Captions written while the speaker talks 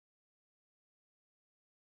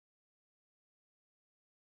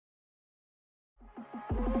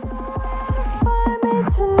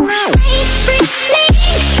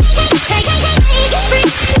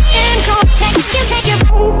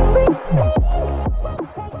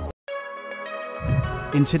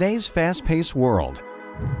In today's fast-paced world,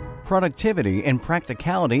 productivity and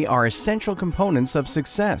practicality are essential components of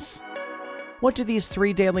success. What do these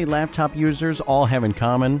three daily laptop users all have in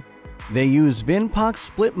common? They use Vinpok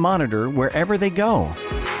Split monitor wherever they go.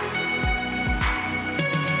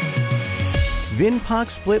 Vinpok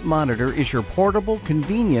Split monitor is your portable,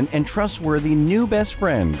 convenient, and trustworthy new best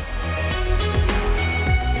friend.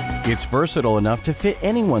 It's versatile enough to fit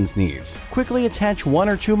anyone's needs. Quickly attach one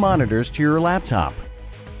or two monitors to your laptop.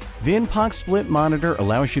 Vinpok Split monitor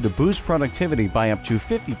allows you to boost productivity by up to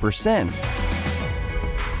 50%.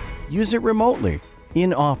 Use it remotely,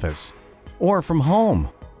 in office, or from home.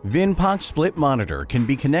 Vinpok Split monitor can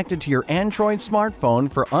be connected to your Android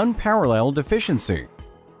smartphone for unparalleled efficiency.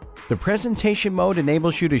 The presentation mode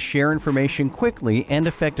enables you to share information quickly and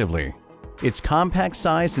effectively. Its compact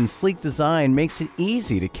size and sleek design makes it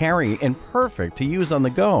easy to carry and perfect to use on the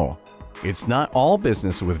go. It's not all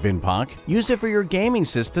business with Vinpok. Use it for your gaming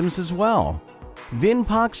systems as well.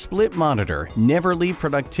 Vinpok Split monitor. Never leave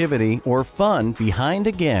productivity or fun behind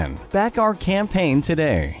again. Back our campaign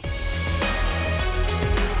today.